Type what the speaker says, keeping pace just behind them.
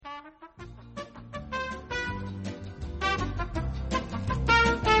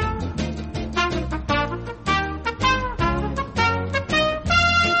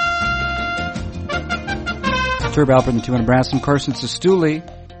Turb Alpert and 200 Brass. I'm Carson Sestouli.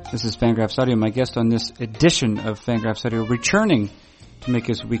 This is Fangraphs Audio. My guest on this edition of Fangraphs Audio, returning to make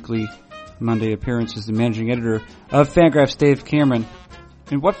his weekly Monday appearance, is the managing editor of Fangraphs, Dave Cameron.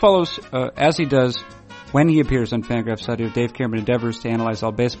 And what follows, as he does when he appears on Fangraphs Audio, Dave Cameron endeavors to analyze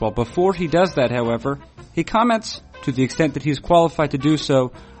all baseball. Before he does that, however, he comments, to the extent that he's qualified to do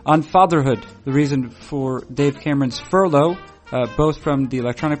so, on fatherhood. The reason for Dave Cameron's furlough, both from the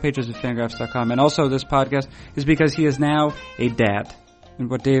electronic pages of Fangraphs.com and also this podcast, is because he is now a dad. And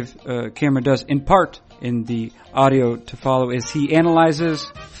what Dave Cameron does, in part, in the audio to follow, is he analyzes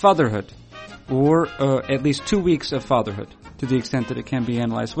fatherhood, or at least 2 weeks of fatherhood, to the extent that it can be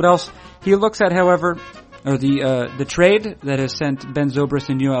analyzed. What else he looks at, however, are the trade that has sent Ben Zobrist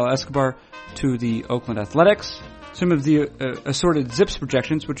and Yoel Escobar to the Oakland Athletics, some of the assorted Zips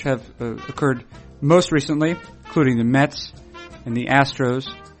projections, which have occurred most recently, including the Mets and the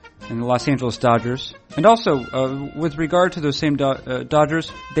Astros and the Los Angeles Dodgers. And also, with regard to those same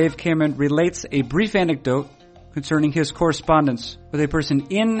Dodgers, Dave Cameron relates a brief anecdote concerning his correspondence with a person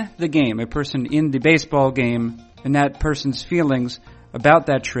in the game, a person in the baseball game, and that person's feelings about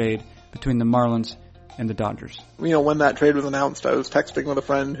that trade between the Marlins and the Dodgers. You know, when that trade was announced, I was texting with a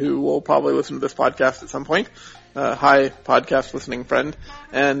friend who will probably listen to this podcast at some point. Hi, podcast listening friend.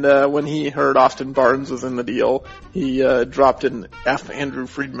 And when he heard Austin Barnes was in the deal, he dropped an F. Andrew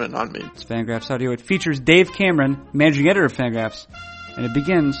Friedman on me. It's Fangraphs Audio. It features Dave Cameron, managing editor of Fangraphs, and it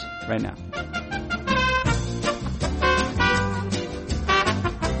begins right now.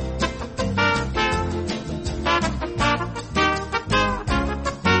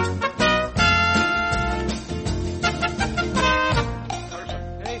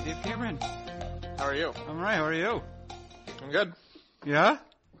 How are you? I'm good. Yeah?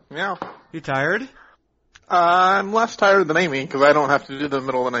 Yeah. You tired? I'm less tired than Amy because I don't have to do the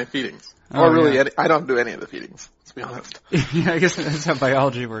middle of the night feedings. Oh, or really, yeah. I don't do any of the feedings, let's be honest. Yeah, I guess that's how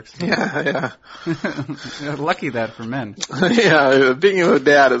biology works. Yeah. Lucky that for men. Yeah, being a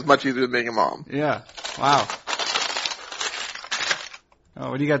dad is much easier than being a mom. Yeah. Wow. Oh,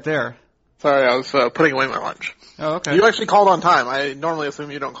 what do you got there? Sorry, I was putting away my lunch. Oh, okay. You actually called on time. I normally assume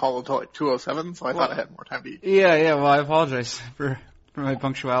you don't call until like 2:07, so I thought I had more time to eat. Yeah, well, I apologize for my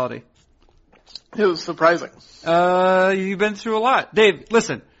punctuality. It was surprising. You've been through a lot. Dave,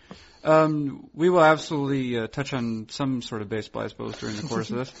 listen, we will absolutely touch on some sort of baseball, I suppose, during the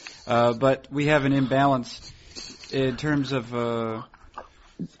course of this. But we have an imbalance in terms of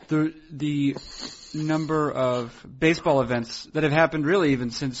the number of baseball events that have happened really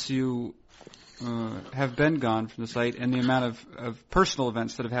even since you have been gone from the site, and the amount of personal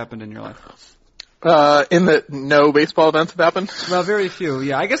events that have happened in your life. In that no baseball events have happened? Well, very few.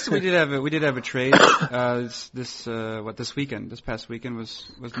 Yeah, I guess we did have a trade. This weekend, this past weekend was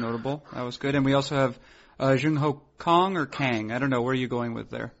notable. That was good. And we also have Jung-Ho Kang or Kang. I don't know. Where are you going with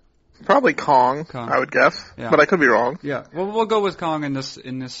there? Probably Kong. I would guess. Yeah. But I could be wrong. Yeah. Well, we'll go with Kong in this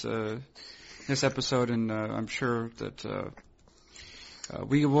episode, and I'm sure that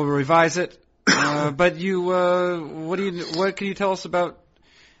we will revise it. But you, what can you tell us about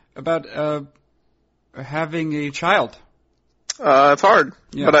having a child? It's hard,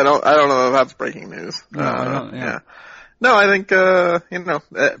 yeah. But I don't know if that's breaking news. No, I don't, yeah. No, I think,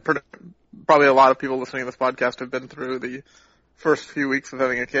 probably a lot of people listening to this podcast have been through the first few weeks of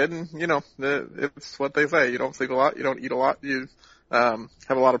having a kid, and, it's what they say. You don't sleep a lot, you don't eat a lot, you have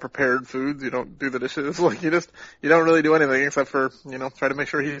a lot of prepared foods, you don't do the dishes, you don't really do anything except for, try to make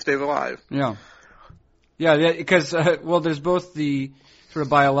sure he stays alive. Yeah. Yeah, because, there's both the sort of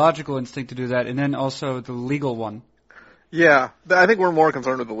biological instinct to do that, and then also the legal one. Yeah, I think we're more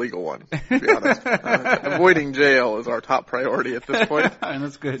concerned with the legal one, to be honest. Avoiding jail is our top priority at this point. And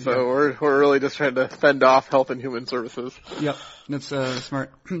that's good. So yeah. We're really just trying to fend off Health and Human Services. Yep, that's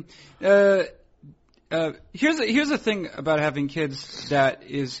smart. Here's a thing about having kids that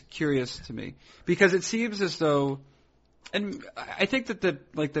is curious to me, because it seems as though, and I think that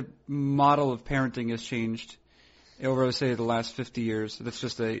the model of parenting has changed over, say, the last 50 years.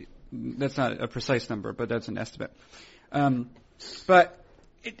 That's not a precise number, but that's an estimate. But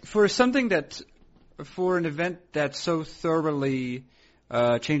for an event that so thoroughly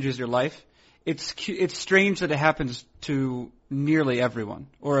changes your life, it's strange that it happens to nearly everyone,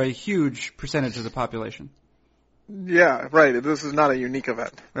 or a huge percentage of the population. Yeah, right. This is not a unique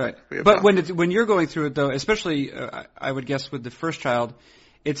event. Right. But when you're going through it, though, especially I would guess with the first child,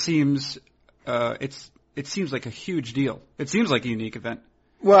 it seems like a huge deal. It seems like a unique event.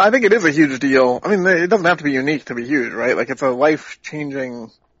 Well, I think it is a huge deal. I mean, it doesn't have to be unique to be huge, right? Like, it's a life-changing,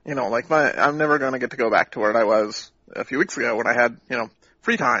 I'm never going to get to go back to where I was a few weeks ago when I had,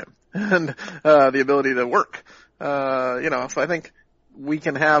 free time and the ability to work. So I think we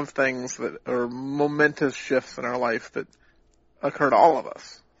can have things that are momentous shifts in our life that occur to all of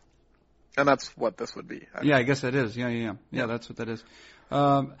us. And that's what this would be. Yeah, I guess that is. Yeah, that's what that is.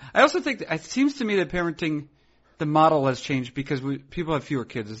 I also think that it seems to me that parenting, the model has changed because people have fewer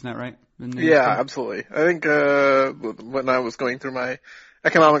kids, isn't that right? Yeah, absolutely. I think when I was going through my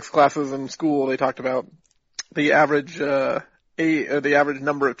economics classes in school, they talked about the average the average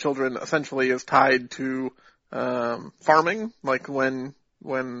number of children essentially is tied to farming, like when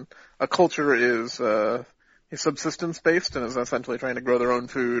a culture is subsistence based and is essentially trying to grow their own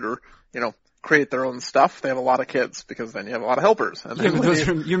food or, create their own stuff, they have a lot of kids because then you have a lot of helpers. And but those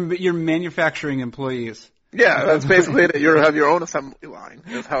are your manufacturing employees. Yeah, that's basically it. You have your own assembly line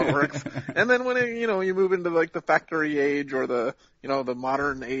is how it works. And then when you move into like the factory age or the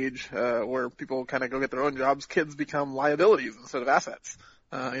modern age where people kind of go get their own jobs, kids become liabilities instead of assets.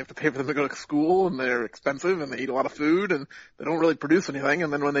 You have to pay for them to go to school, and they're expensive, and they eat a lot of food, and they don't really produce anything.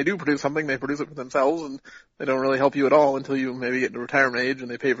 And then when they do produce something, they produce it for themselves, and they don't really help you at all until you maybe get to retirement age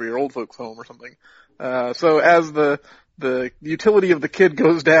and they pay for your old folks' home or something. So as the utility of the kid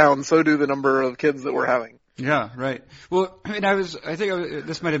goes down, so do the number of kids that we're having. Yeah, right. Well, I mean,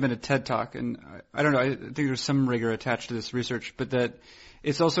 this might have been a TED Talk, and I don't know, I think there's some rigor attached to this research, but that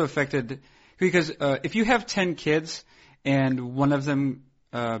it's also affected, because if you have 10 kids and one of them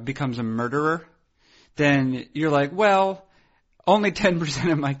becomes a murderer, then you're like, well, only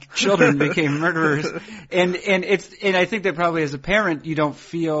 10% of my children became murderers, and I think that probably as a parent you don't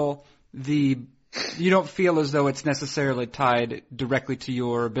feel as though it's necessarily tied directly to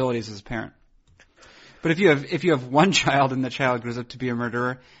your abilities as a parent. But if you have one child and the child grows up to be a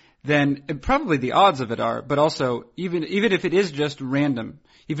murderer, then probably the odds of it are. But also, even if it is just random,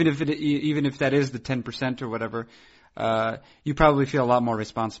 even if that is the 10% or whatever, you probably feel a lot more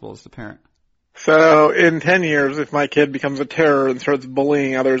responsible as the parent. So in 10 years, if my kid becomes a terror and starts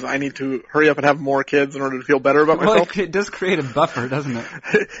bullying others, I need to hurry up and have more kids in order to feel better about myself? Well, it does create a buffer, doesn't it?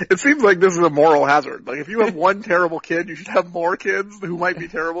 It seems like this is a moral hazard. Like if you have one terrible kid, you should have more kids who might be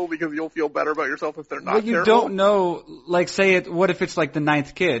terrible because you'll feel better about yourself if they're not terrible. Well, you don't know, like what if it's like the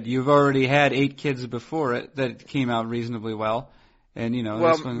 9th kid? You've already had 8 kids before it that came out reasonably well. And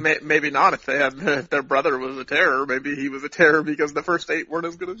well, maybe not. If their brother was a terror, maybe he was a terror because the first 8 weren't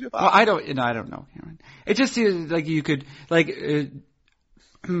as good as you thought. Well, I don't know. It just seems like you could well,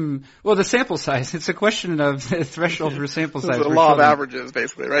 the sample size. It's a question of the threshold for sample size. It's a law of averages,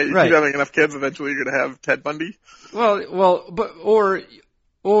 basically, right? You keep having enough kids, eventually you're going to have Ted Bundy. Well, but or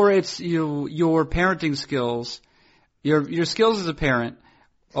it's your parenting skills, your skills as a parent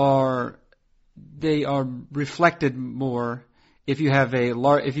are reflected more if you have a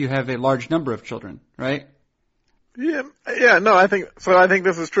large number of children, right? Yeah, no, I think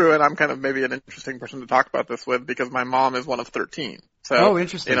this is true, and I'm kind of maybe an interesting person to talk about this with because my mom is one of 13. So,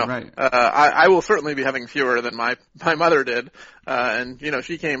 interesting, right. I will certainly be having fewer than my mother did, and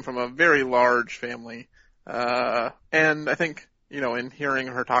she came from a very large family, and I think, in hearing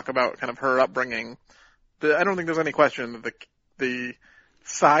her talk about kind of her upbringing, I don't think there's any question that the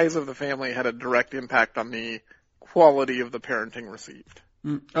size of the family had a direct impact on the quality of the parenting received.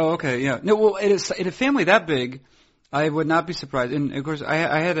 Oh, okay, yeah. No, well, in a family that big, I would not be surprised. And of course,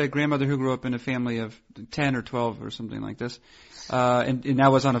 I had a grandmother who grew up in a family of 10 or 12 or something like this, and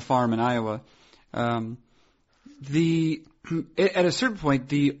that was on a farm in Iowa. At a certain point,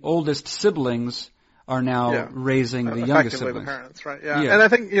 the oldest siblings are now raising the youngest siblings. The parents, right? Yeah. And I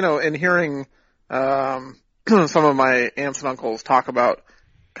think in hearing some of my aunts and uncles talk about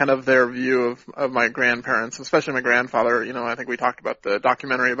kind of their view of my grandparents, especially my grandfather. I think we talked about the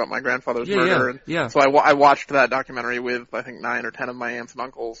documentary about my grandfather's murder. Yeah. So I watched that documentary with, I think, 9 or 10 of my aunts and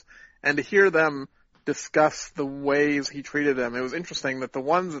uncles. And to hear them discuss the ways he treated them, it was interesting that the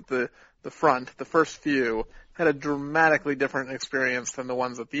ones at the front, the first few, had a dramatically different experience than the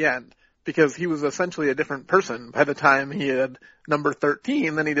ones at the end. Because he was essentially a different person by the time he had number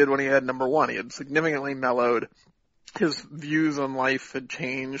 13 than he did when he had number 1. He had significantly mellowed. His views on life had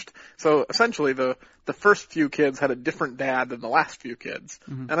changed. So essentially the first few kids had a different dad than the last few kids.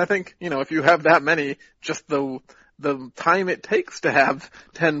 Mm-hmm. And I think, if you have that many, just the time it takes to have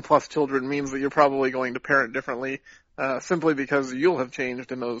 10 plus children means that you're probably going to parent differently, simply because you'll have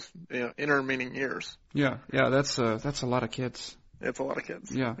changed in those, intervening years. Yeah, that's a lot of kids. It's a lot of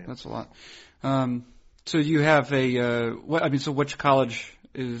kids. Yeah, that's a lot. So you have so which college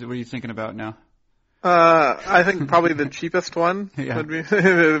were you thinking about now? I think probably the cheapest one would be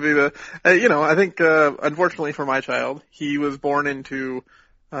the, I think, unfortunately for my child, he was born into,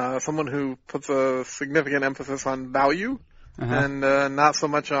 someone who puts a significant emphasis on value and, not so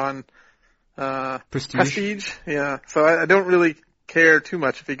much on, prestige. Yeah. So I don't really care too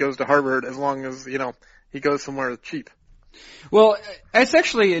much if he goes to Harvard as long as, he goes somewhere cheap. Well, it's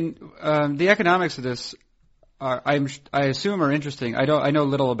actually in the economics of this. I assume are interesting. I know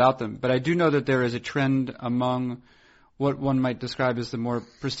little about them, but I do know that there is a trend among what one might describe as the more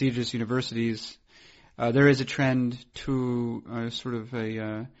prestigious universities. There is a trend to sort of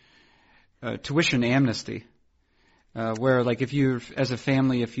a tuition amnesty, where like if you, as a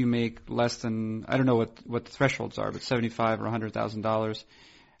family, if you make less than, I don't know what the thresholds are, but $75,000 or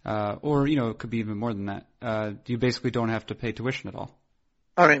 $100,000, or it could be even more than that. You basically don't have to pay tuition at all.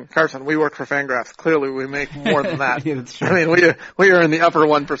 I mean, Carson, we work for Fangraphs. Clearly, we make more than that. Yeah, that's true. I mean, we are in the upper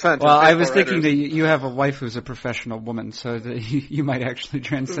 1%. Well, I was thinking that you have a wife who's a professional woman, so that you might actually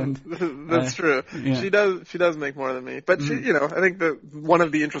transcend. That's true. Yeah. She does make more than me. But she, I think that one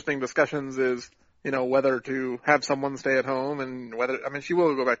of the interesting discussions is, whether to have someone stay at home and she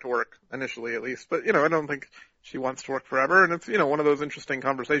will go back to work initially at least, but, I don't think she wants to work forever. And it's, one of those interesting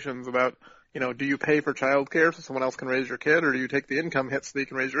conversations about, do you pay for childcare so someone else can raise your kid, or do you take the income hit so that you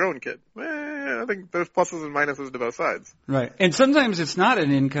can raise your own kid? I think there's pluses and minuses to both sides. Right. And sometimes it's not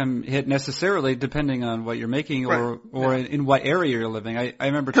an income hit necessarily, depending on what you're making or in what area you're living. I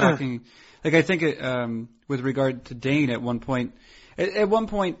remember talking, I think with regard to Dane at one point,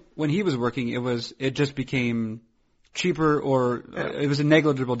 when he was working, it just became cheaper, or it was a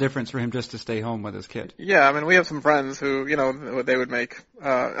negligible difference for him just to stay home with his kid. Yeah, I mean, we have some friends who, they would make,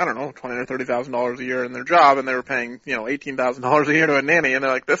 $20,000 or $30,000 a year in their job, and they were paying, $18,000 a year to a nanny, and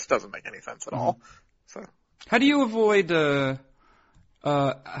they're like, this doesn't make any sense at all. So, how do you avoid?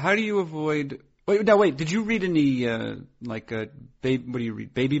 Wait, did you read any what do you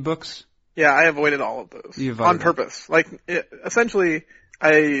read? Baby books? Yeah, I avoided all of those on purpose. Essentially,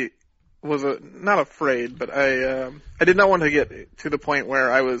 I was not afraid, but I did not want to get to the point where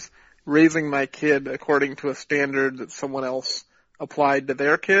I was raising my kid according to a standard that someone else applied to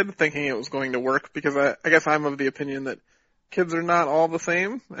their kid, thinking it was going to work. Because I guess I'm of the opinion that kids are not all the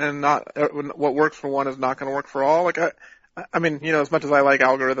same, and not what works for one is not going to work for all. I mean, as much as I like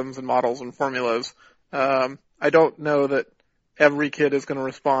algorithms and models and formulas, I don't know that every kid is going to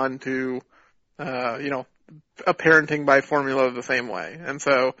respond to, a parenting by formula the same way. And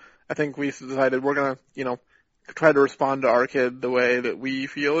so I think we decided we're going to, try to respond to our kid the way that we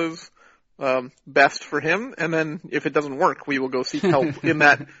feel is best for him. And then if it doesn't work, we will go seek help in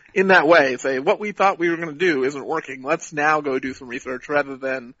that way. Say, what we thought we were going to do isn't working. Let's now go do some research rather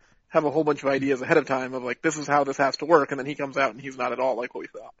than have a whole bunch of ideas ahead of time of this is how this has to work. And then he comes out and he's not at all like what we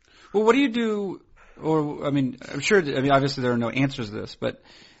thought. Well, what do you do? I'm sure, obviously there are no answers to this, but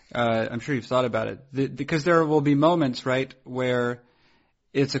I'm sure you've thought about it. Because there will be moments, right, where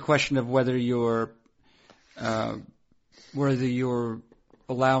it's a question of whether you're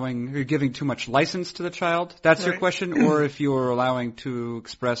giving too much license to the child. That's your question, or if you're allowing to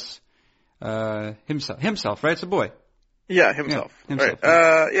express himself, right? It's a boy. Yeah, himself. Yeah, himself.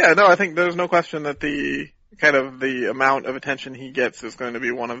 Right. I think there's no question that the amount of attention he gets is going to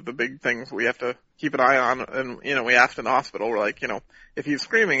be one of the big things we have to keep an eye on. And, we asked in the hospital, we're like, if he's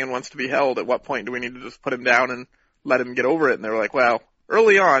screaming and wants to be held, at what point do we need to just put him down and let him get over it? And they were like, well,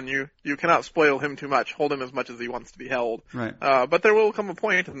 early on, you cannot spoil him too much. Hold him as much as he wants to be held. Right. But there will come a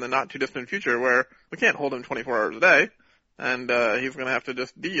point in the not too distant future where we can't hold him 24 hours a day, and he's going to have to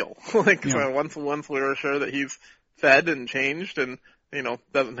just deal. So once we're sure that he's fed and changed and,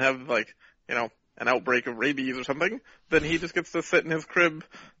 doesn't have an outbreak of rabies or something, then he just gets to sit in his crib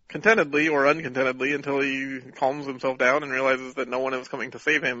contentedly or uncontentedly until he calms himself down and realizes that no one is coming to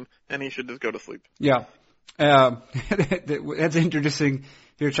save him and he should just go to sleep. Yeah. That's introducing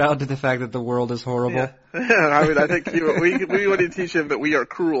your child to the fact that the world is horrible. Yeah. I think we want to teach him that we are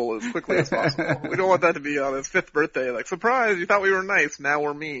cruel as quickly as possible. We don't want that to be on his 5th birthday. Surprise! You thought we were nice. Now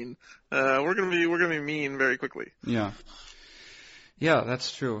we're mean. We're gonna be mean very quickly. Yeah. Yeah,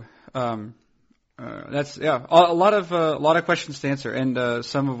 that's true. A lot of questions to answer, and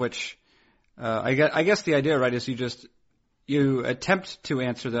some of which I guess the idea, right, is you attempt to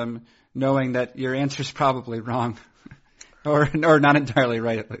answer them knowing that your answer is probably wrong, or not entirely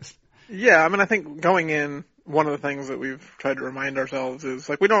right at least. Yeah, I think going in, one of the things that we've tried to remind ourselves is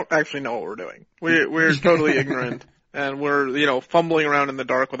we don't actually know what we're doing. We're totally ignorant, and we're fumbling around in the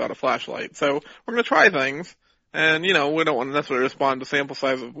dark without a flashlight. So we're going to try things, and we don't want to necessarily respond to sample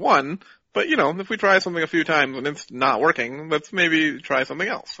size of 1. But, if we try something a few times and it's not working, let's maybe try something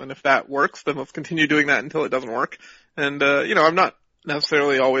else. And if that works, then let's continue doing that until it doesn't work. And, I'm not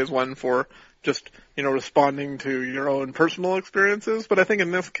necessarily always one for just, responding to your own personal experiences. But I think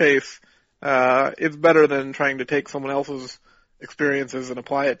in this case, it's better than trying to take someone else's experiences and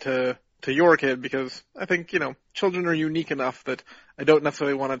apply it to to your kid, because I think, children are unique enough that I don't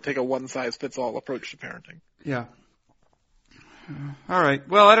necessarily want to take a one-size-fits-all approach to parenting. Yeah. All right.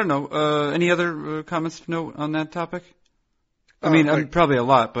 Well, I don't know. Any other comments to note on that topic? I mean, probably a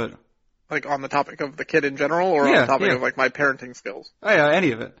lot, but... Like on the topic of the kid in general, or on the topic of, like, my parenting skills? Oh, yeah,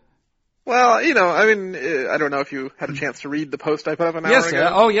 any of it. Well, I don't know if you had a chance to read the post I put up an hour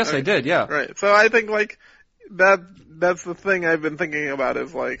ago. Yes, I did, yeah. Right. So I think, like, that's the thing I've been thinking about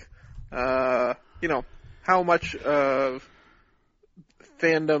is, like, how much of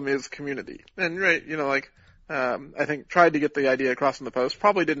fandom is community. And, right, I think tried to get the idea across in the post.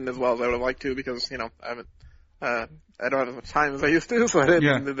 Probably didn't as well as I would have liked to, because, I don't have as much time as I used to, so I didn't.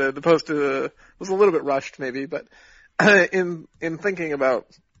 Yeah. The post was a little bit rushed, maybe, but in thinking about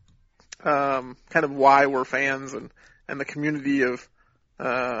kind of why we're fans and the community of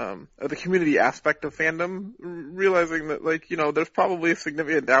the community aspect of fandom, realizing that, like, there's probably a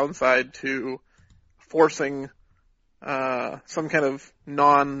significant downside to forcing some kind of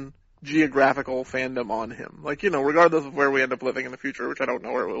non-geographical fandom on him. Like, regardless of where we end up living in the future, which I don't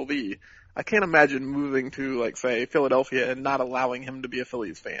know where it will be, I can't imagine moving to, like, say, Philadelphia and not allowing him to be a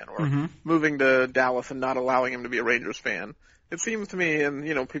Phillies fan, or moving to Dallas and not allowing him to be a Rangers fan. It seems to me,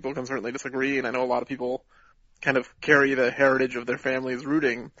 and, people can certainly disagree, and I know a lot of people kind of carry the heritage of their families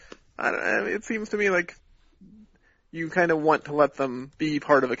rooting. It seems to me like you kind of want to let them be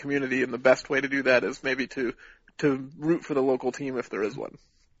part of a community, and the best way to do that is maybe to root for the local team if there is one.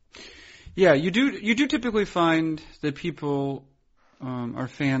 Yeah, you do typically find that people are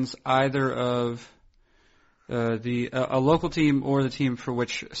fans either of a local team or the team for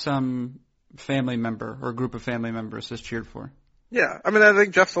which some family member or group of family members has cheered for. Yeah, I mean, I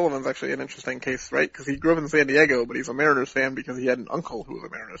think Jeff Sullivan's actually an interesting case, right? Because he grew up in San Diego, but he's a Mariners fan because he had an uncle who was a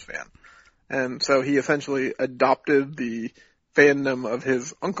Mariners fan. And so he essentially adopted the fandom of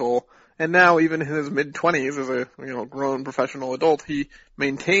his uncle, and now even in his mid-20s as a, grown professional adult, he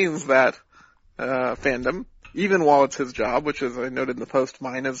maintains that fandom, even while it's his job, which, as I noted in the post,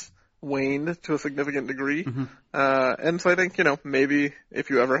 mine has waned to a significant degree. And so I think, maybe if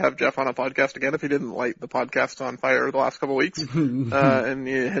you ever have Jeff on a podcast again, if he didn't light the podcast on fire the last couple of weeks, and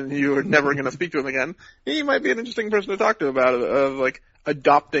you were never going to speak to him again, he might be an interesting person to talk to about it, of, like,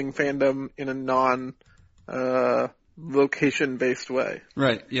 adopting fandom in a location-based way.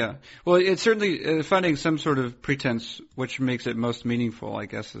 Right, yeah. Well, it's certainly finding some sort of pretense which makes it most meaningful, I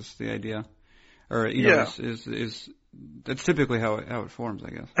guess, is the idea. Or, is that's typically how it forms, I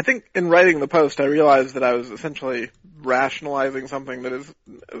guess. I think in writing the post, I realized that I was essentially rationalizing something that is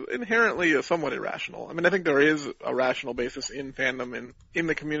inherently somewhat irrational. I mean, I think there is a rational basis in fandom, in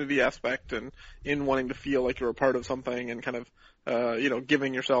the community aspect, and in wanting to feel like you're a part of something, and kind of,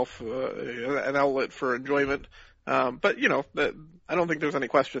 giving yourself an outlet for enjoyment. But, I don't think there's any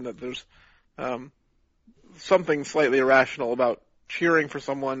question that there's something slightly irrational about cheering for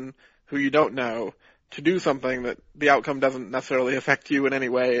someone who you don't know to do something that the outcome doesn't necessarily affect you in any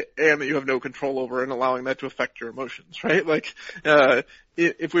way, and that you have no control over, and allowing that to affect your emotions, right? Like,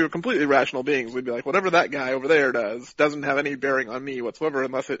 if we were completely rational beings, we'd be like, whatever that guy over there does doesn't have any bearing on me whatsoever,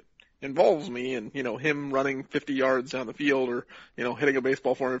 unless it involves me, and, him running 50 yards down the field, or, hitting a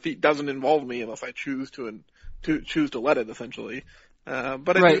baseball 400 feet doesn't involve me unless I choose to let it, essentially.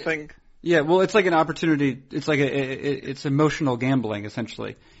 But I do think... Yeah, well, it's like an opportunity. It's like it's emotional gambling,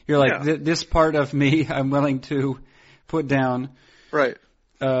 essentially. You're like, this part of me, I'm willing to put down, right?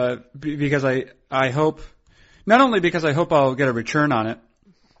 Because I hope, not only because I hope I'll get a return on it,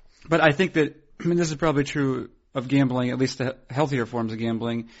 but I think that, I mean, this is probably true of gambling, at least the healthier forms of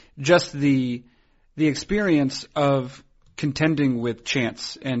gambling. Just the experience of contending with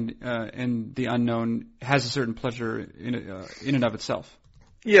chance and the unknown has a certain pleasure in and of itself.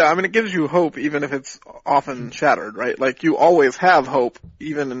 Yeah, I mean, it gives you hope even if it's often shattered, right? Like, you always have hope,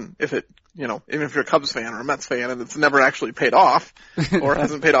 even if even if you're a Cubs fan or a Mets fan and it's never actually paid off, or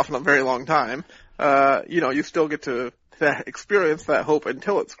hasn't paid off in a very long time, you still get to experience that hope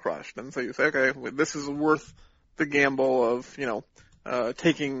until it's crushed. And so you say, okay, this is worth the gamble of,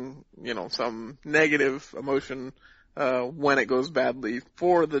 taking, some negative emotion, when it goes badly,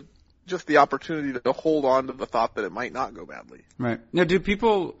 for just the opportunity to hold on to the thought that it might not go badly. Right. Now, do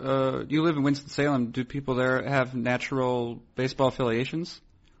people, you live in Winston-Salem, do people there have natural baseball affiliations?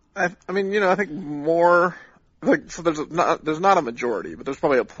 I think more, like, so there's not a majority, but there's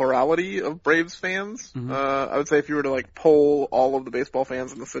probably a plurality of Braves fans. I would say if you were to, like, poll all of the baseball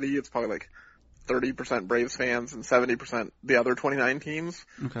fans in the city, it's probably like 30% Braves fans and 70% the other 29 teams.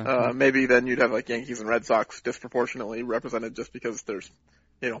 Okay. Maybe then you'd have, like, Yankees and Red Sox disproportionately represented just because there's,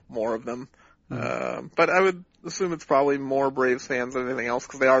 more of them. But I would assume it's probably more Braves fans than anything else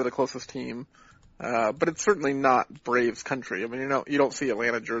because they are the closest team. But it's certainly not Braves country. I mean, you don't see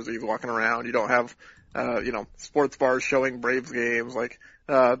Atlanta jerseys walking around. You don't have, sports bars showing Braves games.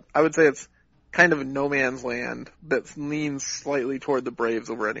 I would say it's kind of no man's land that leans slightly toward the Braves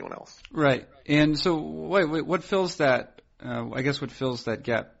over anyone else. Right. And so, what fills that? I guess what fills that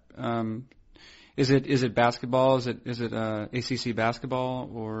gap? Is it basketball? Is it ACC basketball,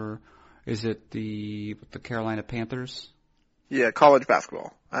 or is it the Carolina Panthers? Yeah, college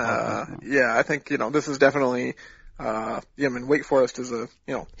basketball. Yeah, I think, this is definitely, Wake Forest is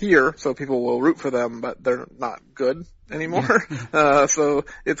here, so people will root for them, but they're not good anymore. So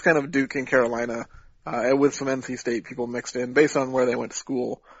it's kind of Duke and Carolina, with some NC State people mixed in based on where they went to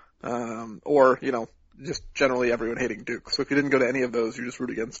school, or, just generally everyone hating Duke. So if you didn't go to any of those, you just root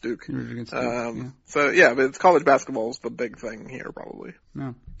against Duke. So yeah, but it's college basketball is the big thing here probably.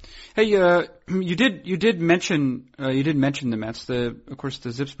 Yeah. Hey, you did mention the Mets. Of course,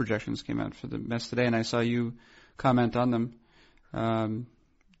 the Zips projections came out for the Mets today, and I saw you comment on them.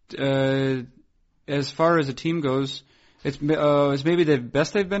 As far as the team goes, it's maybe the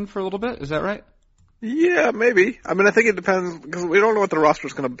best they've been for a little bit. Is that right? Yeah, maybe. I mean, I think it depends because we don't know what the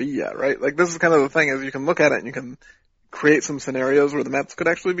roster's going to be yet, right? Like, this is kind of the thing is you can look at it and you can create some scenarios where the Mets could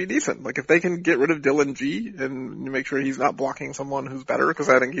actually be decent. Like, if they can get rid of Dylan G and make sure he's not blocking someone who's better, because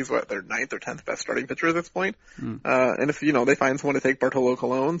I think he's their 9th or 10th best starting pitcher at this point. And if, they find someone to take Bartolo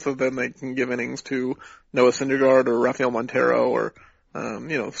Colon, so then they can give innings to Noah Syndergaard or Rafael Montero or,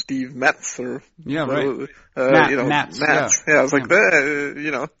 Steve Metz or, Matz. Yeah, I was like,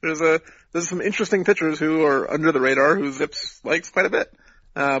 there's some interesting pitchers who are under the radar who Zips likes quite a bit.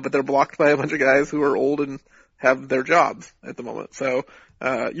 But they're blocked by a bunch of guys who are old and have their jobs at the moment. So,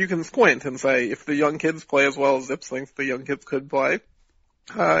 you can squint and say if the young kids play as well as Zips thinks the young kids could play,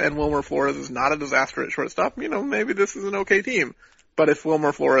 and Wilmer Flores is not a disaster at shortstop, maybe this is an okay team. But if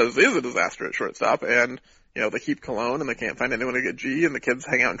Wilmer Flores is a disaster at shortstop and, they keep Cologne and they can't find anyone to get G and the kids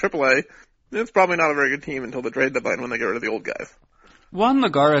hang out in AAA, it's probably not a very good team until the trade deadline when they get rid of the old guys. Juan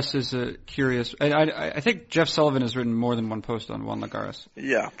Lagares is a curious. I think Jeff Sullivan has written more than one post on Juan Lagares.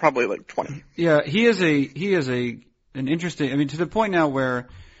 Yeah, probably like 20. Yeah, he is an interesting. I mean, to the point now where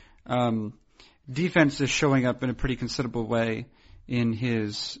defense is showing up in a pretty considerable way in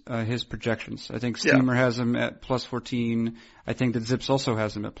his projections. I think Steamer has him at +14. I think that Zips also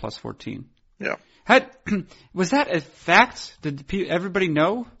has him at +14. Yeah. Was that a fact? Did everybody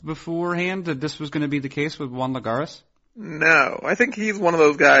know beforehand that this was going to be the case with Juan Lagares? No, I think he's one of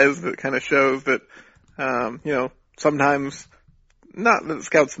those guys that kind of shows that, sometimes not that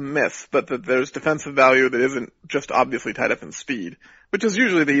scouts miss, but that there's defensive value that isn't just obviously tied up in speed, which is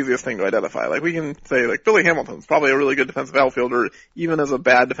usually the easiest thing to identify. Like we can say like Billy Hamilton's probably a really good defensive outfielder, even as a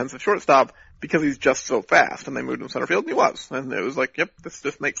bad defensive shortstop, because he's just so fast, and they moved him center field, and he was. And it was like, yep, this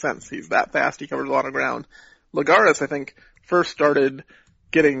just makes sense. He's that fast, he covers a lot of ground. Lagares, I think, first started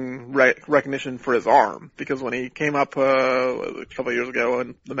getting recognition for his arm, because when he came up a couple of years ago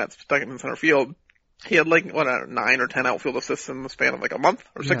and the Mets stuck him in center field, he had 9 or 10 outfield assists in the span of like a month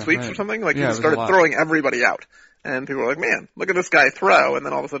or 6 weeks or something. Like he started throwing everybody out. And people were like, man, look at this guy throw. And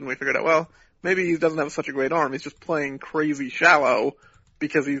then all of a sudden we figured out, well, maybe he doesn't have such a great arm. He's just playing crazy shallow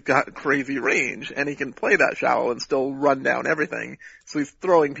because he's got crazy range, and he can play that shallow and still run down everything. So he's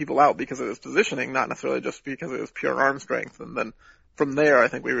throwing people out because of his positioning, not necessarily just because of his pure arm strength. And then from there, I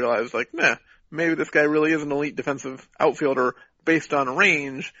think we realized, like, maybe this guy really is an elite defensive outfielder based on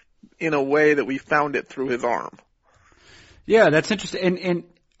range in a way that we found it through his arm. Yeah, that's interesting.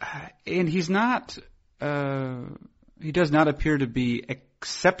 And he's not, he does not appear to be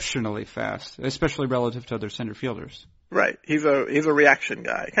exceptionally fast, especially relative to other center fielders. Right. He's a reaction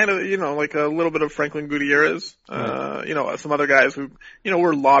guy. Kind of, like a little bit of Franklin Gutierrez. Right. Some other guys who,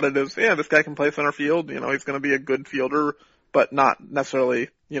 were lauded as, this guy can play center field. He's going to be a good fielder, but not necessarily,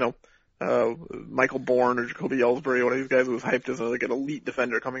 Michael Bourne or Jacoby Ellsbury, one of these guys who was hyped as like an elite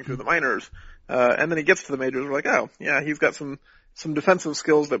defender coming through the minors. And then he gets to the majors, we're like, oh, yeah, he's got some defensive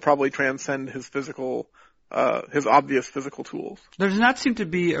skills that probably transcend his his obvious physical tools. There does not seem to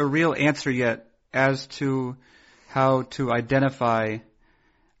be a real answer yet as to how to identify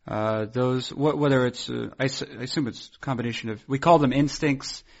those, whether it's, I assume it's a combination of, we call them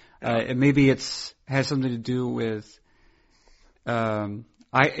instincts, and maybe has something to do with,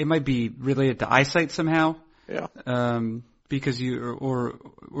 it might be related to eyesight somehow. Yeah. Because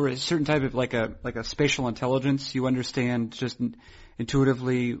or a certain type of like a spatial intelligence, you understand just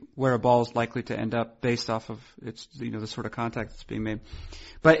intuitively where a ball is likely to end up based off of its, the sort of contact that's being made.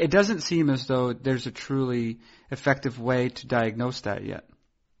 But it doesn't seem as though there's a truly effective way to diagnose that yet.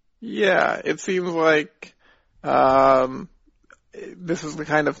 Yeah, it seems like this is the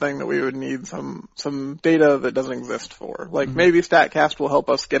kind of thing that we would need some data that doesn't exist for. Like maybe StatCast will help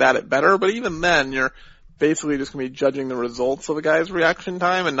us get at it better, but even then you're basically just going to be judging the results of a guy's reaction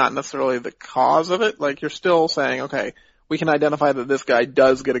time and not necessarily the cause of it. Like you're still saying, okay, we can identify that this guy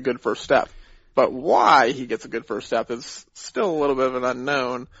does get a good first step, but why he gets a good first step is still a little bit of an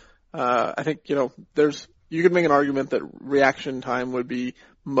unknown. I think, you could make an argument that reaction time would be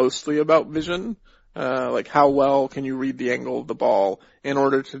mostly about vision. Like how well can you read the angle of the ball in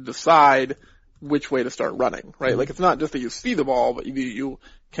order to decide which way to start running, right? Like it's not just that you see the ball, but you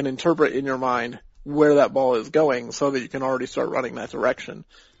can interpret in your mind where that ball is going so that you can already start running that direction.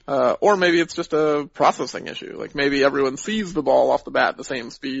 Or maybe it's just a processing issue. Like maybe everyone sees the ball off the bat at the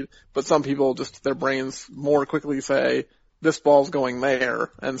same speed, but some people just, their brains more quickly say, this ball's going there,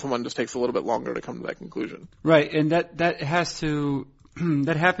 and someone just takes a little bit longer to come to that conclusion. Right, and that has to,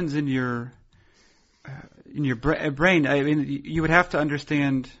 that happens in your brain. I mean, you would have to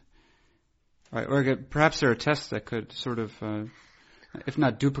understand, right, or perhaps there are tests that could sort of, if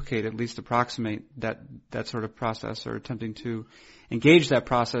not duplicate, at least approximate that sort of process, or attempting to engage that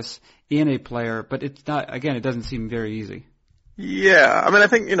process in a player. But it's not, again, it doesn't seem very easy. Yeah, I mean, I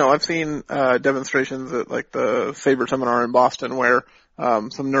think, I've seen demonstrations at like the Sabre seminar in Boston where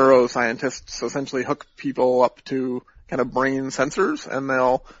some neuroscientists essentially hook people up to kind of brain sensors, and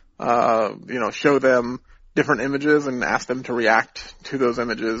they'll show them different images and ask them to react to those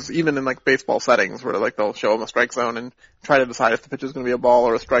images, even in like baseball settings where like they'll show them a strike zone and try to decide if the pitch is going to be a ball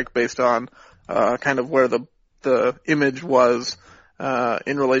or a strike based on kind of where the image was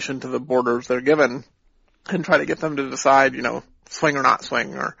in relation to the borders they're given, and try to get them to decide, swing or not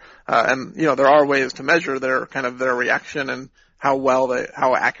swing, or there are ways to measure their reaction and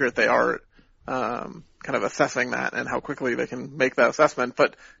how accurate they are kind of assessing that and how quickly they can make that assessment.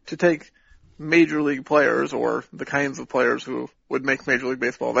 But to take major league players, or the kinds of players who would make Major League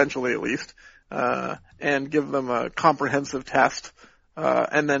Baseball eventually at least, and give them a comprehensive test,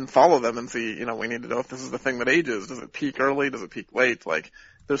 and then follow them and see, we need to know if this is the thing that ages. Does it peak early? Does it peak late? Like,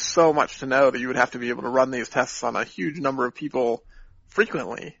 there's so much to know that you would have to be able to run these tests on a huge number of people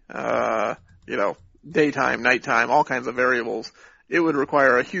frequently, daytime, nighttime, all kinds of variables. It would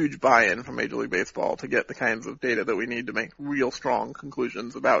require a huge buy-in from Major League Baseball to get the kinds of data that we need to make real strong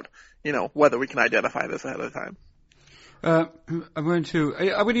conclusions about, whether we can identify this ahead of time. I'm going to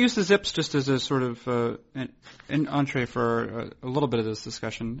use the zips just as a sort of an entree for a little bit of this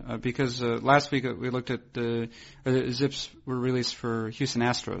discussion, because last week we looked at the zips were released for Houston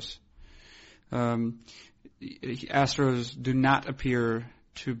Astros. Astros do not appear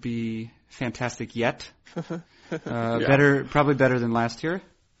to be fantastic yet. Probably better than last year.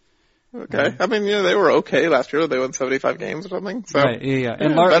 Okay. I mean, they were okay last year. They won 75 games or something. So, right, yeah.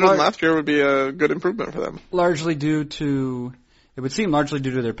 And better than last year would be a good improvement for them. It would seem largely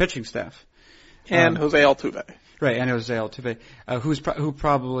due to their pitching staff. And Jose Altuve. Right, and Jose Altuve, who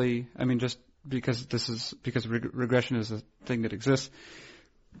probably, I mean, just because regression is a thing that exists,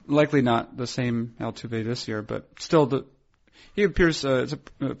 likely not the same Altuve this year, but still he appears, it's a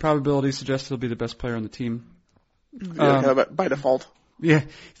probability suggests he'll be the best player on the team. Yeah, by default. Yeah.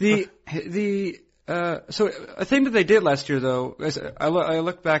 So a thing that they did last year, though, is I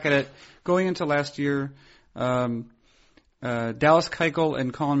look back at it, going into last year, Dallas Keuchel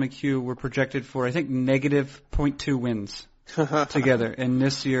and Colin McHugh were projected for, I think, negative 0.2 wins together. And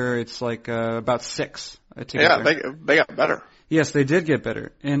this year it's like about 6 together. Yeah, they got better. Yes, they did get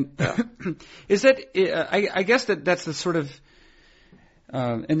better. And is that, I guess that's the sort of,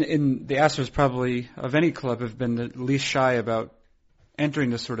 in the Astros probably of any club have been the least shy about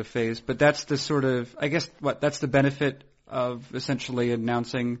entering this sort of phase, but that's the sort of, I guess, that's the benefit of essentially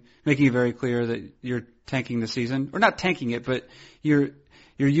making it very clear that you're tanking the season, or not tanking it, but you're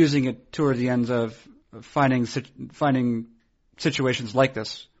using it toward the ends of finding situations like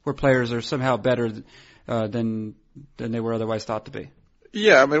this where players are somehow better than they were otherwise thought to be.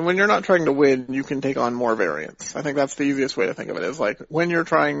 Yeah, I mean, when you're not trying to win, you can take on more variance. I think that's the easiest way to think of it, is like, when you're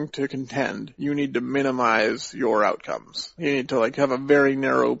trying to contend, you need to minimize your outcomes. You need to have a very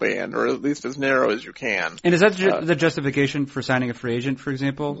narrow band, or at least as narrow as you can. And is that the justification for signing a free agent, for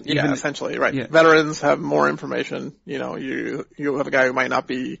example? Yeah, essentially, right. Yeah. Veterans have more information. You have a guy who might not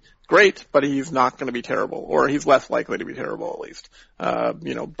be great, but he's not going to be terrible, or he's less likely to be terrible, at least.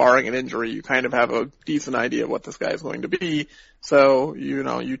 Barring an injury, you kind of have a decent idea of what this guy is going to be. So, you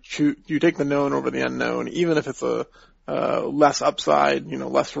take the known over the unknown, even if it's a less upside,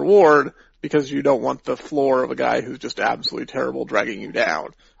 less reward, because you don't want the floor of a guy who's just absolutely terrible dragging you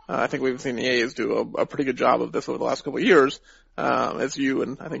down. I think we've seen the A's do a pretty good job of this over the last couple of years. as you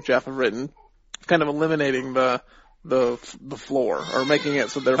and I think Jeff have written, kind of eliminating the floor, or making it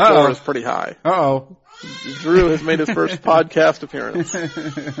so their floor is pretty high. Uh-oh. Drew has made his first podcast appearance.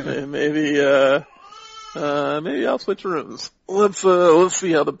 Maybe I'll switch rooms. Let's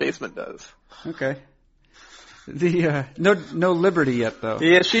see how the basement does. Okay. No Liberty yet though.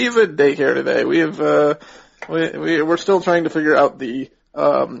 Yeah, she's at daycare today. We're still trying to figure out the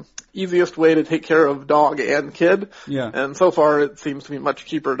easiest way to take care of dog and kid. Yeah. And so far it seems to be much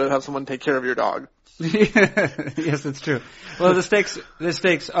cheaper to have someone take care of your dog. Yes, that's true. Well, the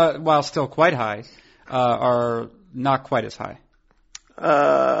stakes, while still quite high, are not quite as high.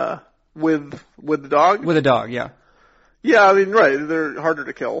 With the dog? With a dog, yeah. Yeah, I mean, right. They're harder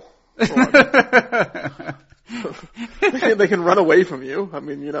to kill. They can run away from you. I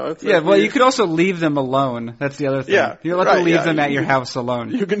mean, it's you could also leave them alone. That's the other thing. Yeah, you're allowed to leave them at your house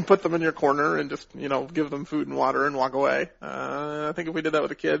alone. You can put them in your corner and just, give them food and water and walk away. I think if we did that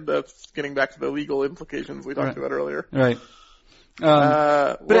with a kid, that's getting back to the legal implications we talked about earlier. Right. What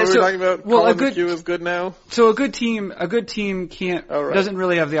are we talking about? Colin McHugh is good now. So a good team doesn't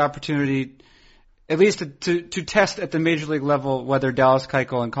really have the opportunity, at least to test at the major league level, whether Dallas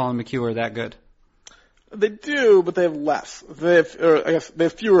Keuchel and Colin McHugh are that good. They do, but they have less. They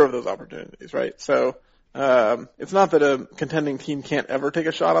have fewer of those opportunities, right? So, it's not that a contending team can't ever take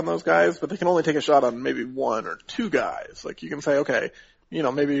a shot on those guys, but they can only take a shot on maybe one or two guys. Like you can say, okay,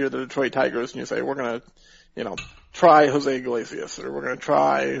 maybe you're the Detroit Tigers and you say, we're gonna, try Jose Iglesias, or we're gonna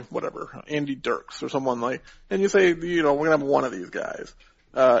try whatever, Andy Dirks or someone and you say, we're gonna have one of these guys.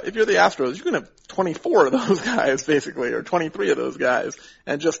 If you're the Astros, you can have 24 of those guys, basically, or 23 of those guys,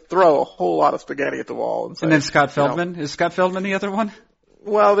 and just throw a whole lot of spaghetti at the wall. And then Scott Feldman? Is Scott Feldman the other one?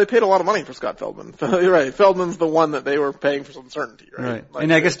 Well, they paid a lot of money for Scott Feldman. You're right. Feldman's the one that they were paying for some certainty, right?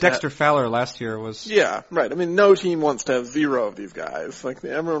 And I guess Dexter Fowler last year was... Yeah, right. I mean, no team wants to have zero of these guys.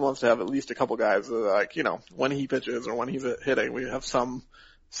 Everyone wants to have at least a couple guys that when he pitches or when he's hitting, we have some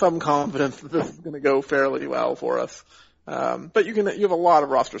confidence that this is going to go fairly well for us. But you have a lot of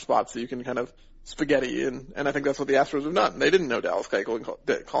roster spots that you can kind of spaghetti, and I think that's what the Astros have done. They didn't know Dallas Keuchel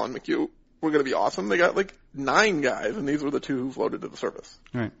and Colin McHugh were going to be awesome. They got 9 guys, and these were the 2 who floated to the surface.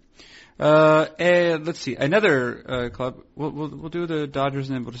 Right. Let's see. Another club. We'll do the Dodgers,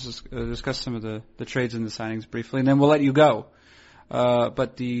 and then we'll just discuss some of the trades and the signings briefly, and then we'll let you go.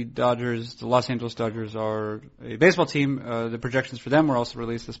 But the Los Angeles Dodgers are a baseball team. The projections for them were also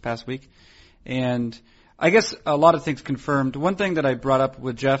released this past week, and I guess a lot of things confirmed. One thing that I brought up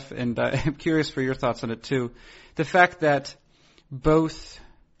with Jeff, and I'm curious for your thoughts on it too, the fact that both,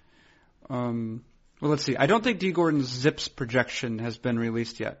 let's see, I don't think D. Gordon's ZiPS projection has been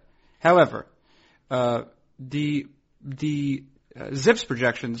released yet. However, the ZiPS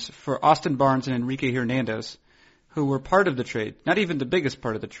projections for Austin Barnes and Enrique Hernandez, who were part of the trade, not even the biggest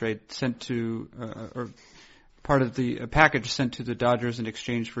part of the trade, or part of the package sent to the Dodgers in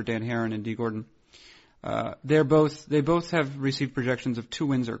exchange for Dan Haren and D. Gordon. They both have received projections of 2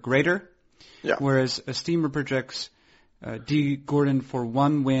 wins or greater. Yeah. Whereas a Steamer projects, D. Gordon for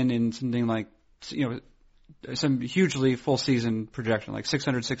 1 win in something like, some hugely full season projection, like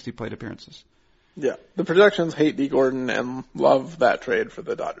 660 plate appearances. Yeah. The projections hate D. Gordon and love that trade for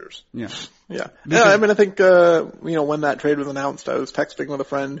the Dodgers. Yeah. Yeah. Yeah, I mean, I think, when that trade was announced, I was texting with a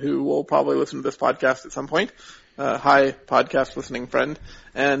friend who will probably listen to this podcast at some point. Hi, podcast listening friend.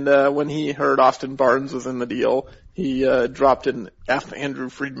 And when he heard Austin Barnes was in the deal, he dropped an F Andrew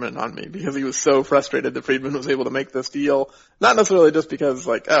Friedman on me because he was so frustrated that Friedman was able to make this deal. Not necessarily just because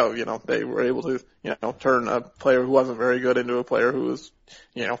they were able to, turn a player who wasn't very good into a player who was,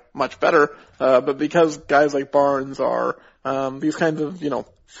 much better, but because guys like Barnes are these kinds of,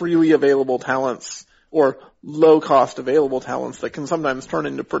 freely available talents or low-cost available talents that can sometimes turn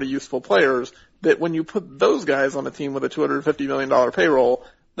into pretty useful players, that when you put those guys on a team with a $250 million payroll,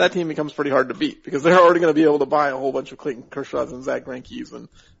 that team becomes pretty hard to beat because they're already going to be able to buy a whole bunch of Clayton Kershaws and Zach Greinke's and,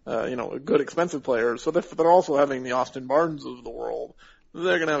 good expensive players. So they're also having the Austin Barnes of the world.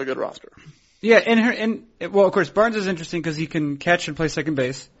 They're going to have a good roster. Yeah, and of course, Barnes is interesting because he can catch and play second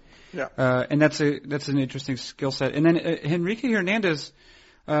base. Yeah. And that's an interesting skill set. And then Enrique Hernandez,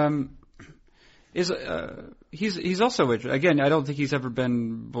 he's also again, I don't think he's ever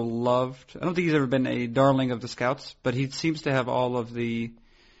been beloved. I don't think he's ever been a darling of the scouts, but he seems to have all of the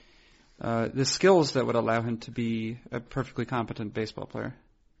skills that would allow him to be a perfectly competent baseball player.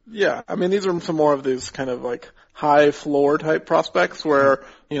 Yeah, I mean, these are some more of these kind of high floor type prospects where,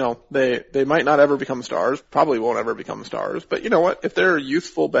 they might not ever become stars, probably won't ever become stars, but you know what? If they're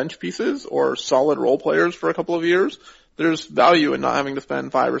useful bench pieces or solid role players for a couple of years, there's value in not having to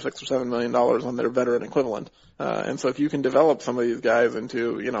spend $5 or $6 or $7 million on their veteran equivalent. And so if you can develop some of these guys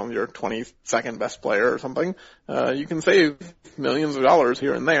into, your 22nd best player or something, you can save millions of dollars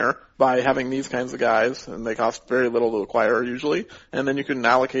here and there by having these kinds of guys, and they cost very little to acquire usually. And then you can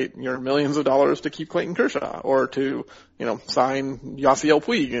allocate your millions of dollars to keep Clayton Kershaw or to, sign Yasiel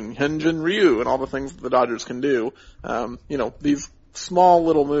Puig and Hyun-Jin Ryu and all the things that the Dodgers can do. These small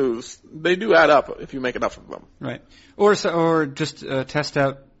little moves, they do add up if you make enough of them. Right. Or just test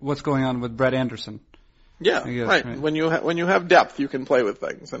out what's going on with Brett Anderson. Yeah, guess, right. When you have depth, you can play with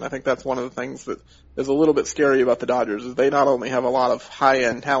things, and I think that's one of the things that is a little bit scary about the Dodgers is they not only have a lot of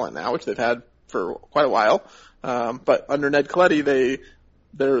high-end talent now, which they've had for quite a while, but under Ned Colletti,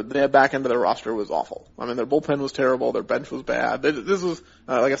 their back end of their roster was awful. I mean, their bullpen was terrible, their bench was bad. This was,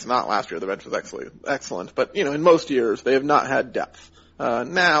 I guess not last year, the bench was excellent, but in most years they have not had depth.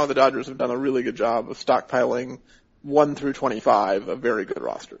 Now the Dodgers have done a really good job of stockpiling 1 through 25, a very good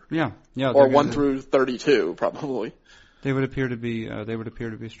roster. Yeah. Or 1 through 32, probably. They would appear to be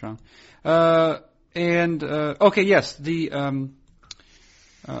strong. Okay, yes, I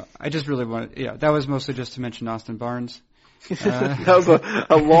just really wanted, that was mostly just to mention Austin Barnes. That was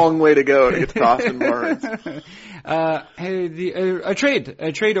a long way to go to get to Austin Barnes. A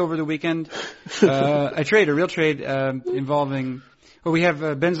trade over the weekend, a real trade, involving, we have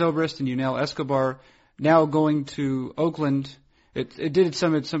Ben Zobrist and Yunel Escobar now going to Oakland. It did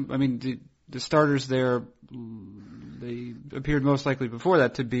some, the starters there, they appeared most likely before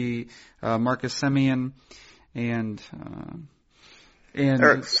that to be, Marcus Semien and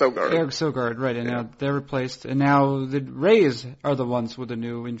Eric Sogard, right, and now they're replaced, and now the Rays are the ones with the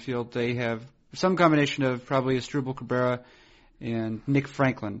new infield. They have some combination of probably Asdrubal Cabrera and Nick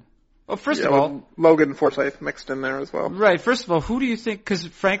Franklin. Well, first of all, Logan Forsythe mixed in there as well. Right, first of all, who do you think, because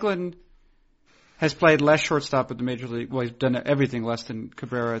Franklin has played less shortstop at the major league, well, he's done everything less than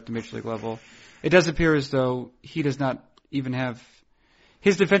Cabrera at the major league level. It does appear as though he does not even have,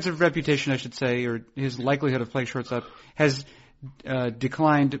 his defensive reputation, I should say, or his likelihood of playing shortstop has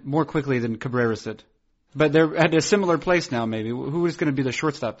declined more quickly than Cabrera's did. But they're at a similar place now, maybe. Who is going to be the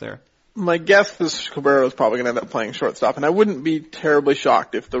shortstop there? My guess is Cabrera is probably going to end up playing shortstop, and I wouldn't be terribly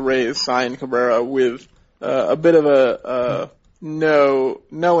shocked if the Rays signed Cabrera with a bit of a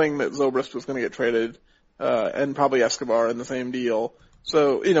knowing that Zobrist was going to get traded, and probably Escobar in the same deal.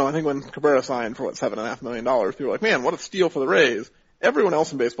 So, I think when Cabrera signed for $7.5 million, people were like, man, what a steal for the Rays. Everyone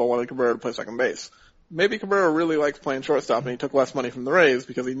else in baseball wanted Cabrera to play second base. Maybe Cabrera really likes playing shortstop, and he took less money from the Rays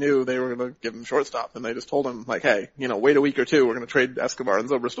because he knew they were going to give him shortstop, and they just told him, like, hey, wait a week or two, we're going to trade Escobar and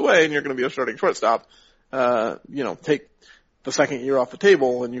Zobrist away, and you're going to be a starting shortstop. Take the second year off the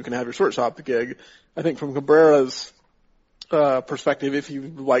table, and you can have your shortstop gig. I think from Cabrera's perspective, if he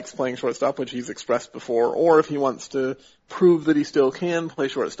likes playing shortstop, which he's expressed before, or if he wants to prove that he still can play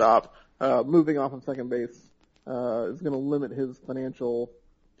shortstop, moving off of second base is going to limit his financial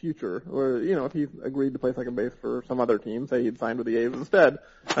future. Or, if he agreed to play second base for some other team, say he'd signed with the A's instead,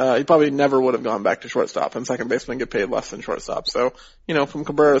 he probably never would have gone back to shortstop, and second basemen get paid less than shortstop. So, from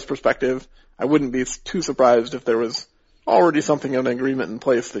Cabrera's perspective, I wouldn't be too surprised if there was already something in an agreement in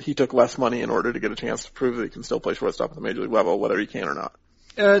place that he took less money in order to get a chance to prove that he can still play shortstop at the major league level, whether he can or not.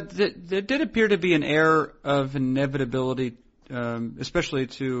 There did appear to be an air of inevitability, especially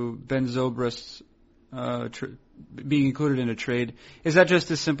to Ben Zobrist being included in a trade. Is that just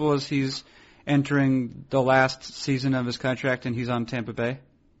as simple as he's entering the last season of his contract and he's on Tampa Bay?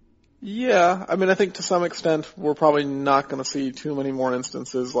 Yeah, I think to some extent we're probably not going to see too many more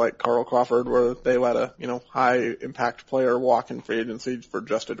instances like Carl Crawford where they let a, high impact player walk in free agency for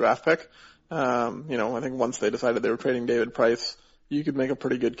just a draft pick. I think once they decided they were trading David Price, you could make a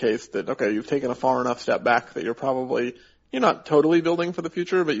pretty good case that, okay, you've taken a far enough step back that you're not totally building for the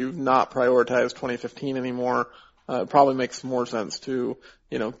future, but you've not prioritized 2015 anymore. It probably makes more sense to,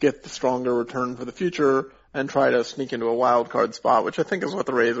 get the stronger return for the future and try to sneak into a wild card spot, which I think is what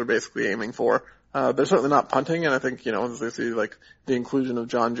the Rays are basically aiming for. They're certainly not punting, and I think, as they see, like, the inclusion of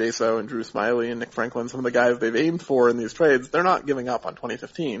John Jaso and Drew Smyly and Nick Franklin, some of the guys they've aimed for in these trades, they're not giving up on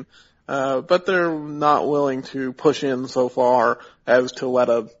 2015. But they're not willing to push in so far as to let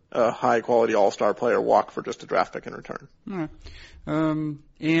a high-quality all-star player walk for just a draft pick in return. All right.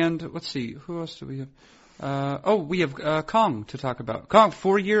 And let's see, who else do we have? We have Kong to talk about. Kong, a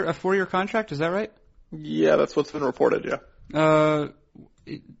 4-year contract, is that right? Yeah, that's what's been reported, yeah.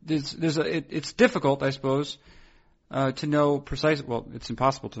 It's difficult, I suppose, to know precisely, well, it's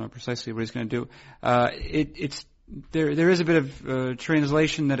impossible to know precisely what he's going to do. There is a bit of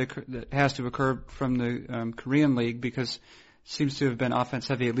translation that has to occur from the Korean League because it seems to have been offense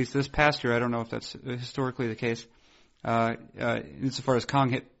heavy, at least this past year. I don't know if that's historically the case. insofar as Kong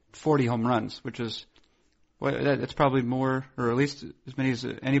hit 40 home runs, which is, well, that's probably more, or at least as many as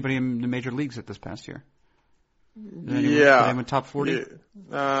anybody in the major leagues at this past year. Anyone top 40?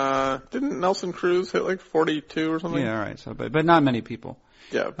 Yeah. Didn't Nelson Cruz hit like 42 or something? Yeah, all right. So, but not many people.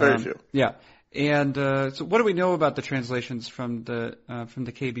 Yeah, very few. Yeah. And so what do we know about the translations from the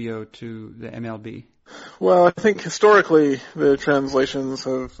KBO to the MLB? Well, I think historically the translations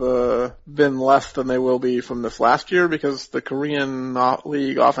have been less than they will be from this last year because the Korean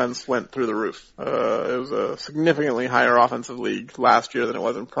league offense went through the roof. It was a significantly higher offensive league last year than it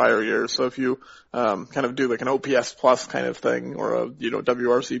was in prior years. So if you kind of do like an OPS plus kind of thing or a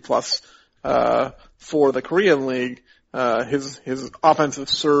WRC plus for the Korean league, his offensive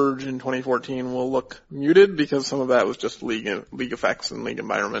surge in 2014 will look muted because some of that was just league effects and league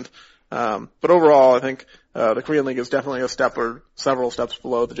environment. But overall, I think the Korean League is definitely a step or several steps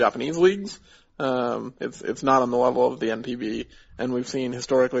below the Japanese leagues. It's not on the level of the NPB, and we've seen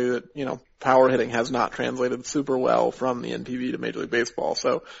historically that power hitting has not translated super well from the NPB to Major League Baseball.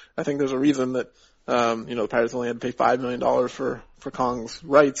 So I think there's a reason that the Pirates only had to pay $5 million for Kong's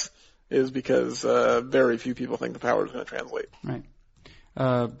rights is because very few people think the power is going to translate. Right.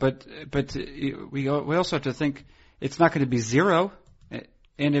 But we also have to think it's not going to be zero.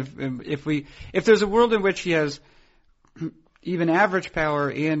 And if there's a world in which he has even average power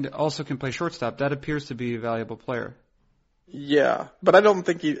and also can play shortstop, that appears to be a valuable player. Yeah, but I don't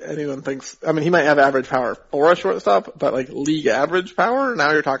think anyone thinks. I mean, he might have average power for a shortstop, but like league average power.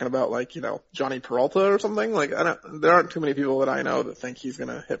 Now you're talking about like Johnny Peralta or something. Like there aren't too many people that I know that think he's going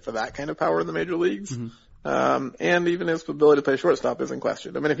to hit for that kind of power in the major leagues. Mm-hmm. And even his ability to play shortstop is in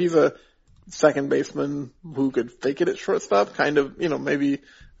question. I mean, if he's a second baseman who could fake it at shortstop, kind of, maybe,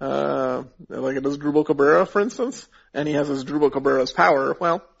 like it is Drupal Cabrera, for instance, and he has his Drupal Cabrera's power,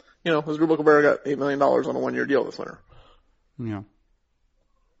 well, his Drupal Cabrera got $8 million on a 1-year deal this winter. Yeah.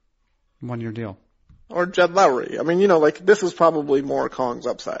 1-year deal. Or Jed Lowry. I mean, this is probably more Kong's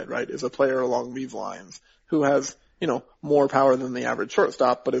upside, right? Is a player along these lines who has, more power than the average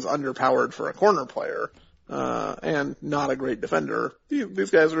shortstop, but is underpowered for a corner player, and not a great defender. These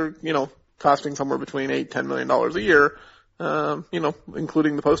guys are, costing somewhere between $8-10 million a year,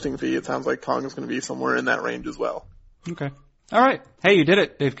 including the posting fee. It sounds like Kong is going to be somewhere in that range as well. Okay. All right. Hey, you did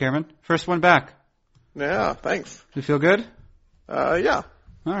it, Dave Cameron. First one back. Yeah, thanks. You feel good? Yeah.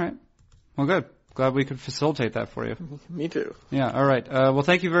 All right. Well, good. Glad we could facilitate that for you. Me too. Yeah, all right. Well,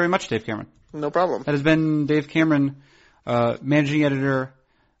 thank you very much, Dave Cameron. No problem. That has been Dave Cameron, managing editor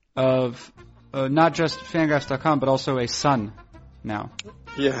of not just Fangraphs.com, but also a Sun now.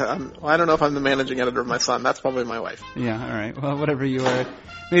 Yeah, I don't know if I'm the managing editor of my Sun. That's probably my wife. Yeah, all right. Well, whatever you are.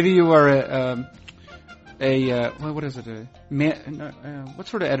 Maybe you are what is it? What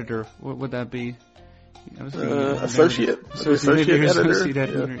sort of editor would that be? Associate editor. Associate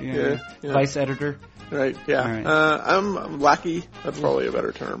editor. Yeah. Vice editor. Right, yeah. Right. I'm lackey. That's probably a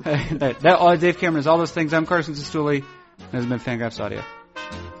better term. Dave Cameron is all those things. I'm Carson Sestouli. This has been Fangraphs Audio.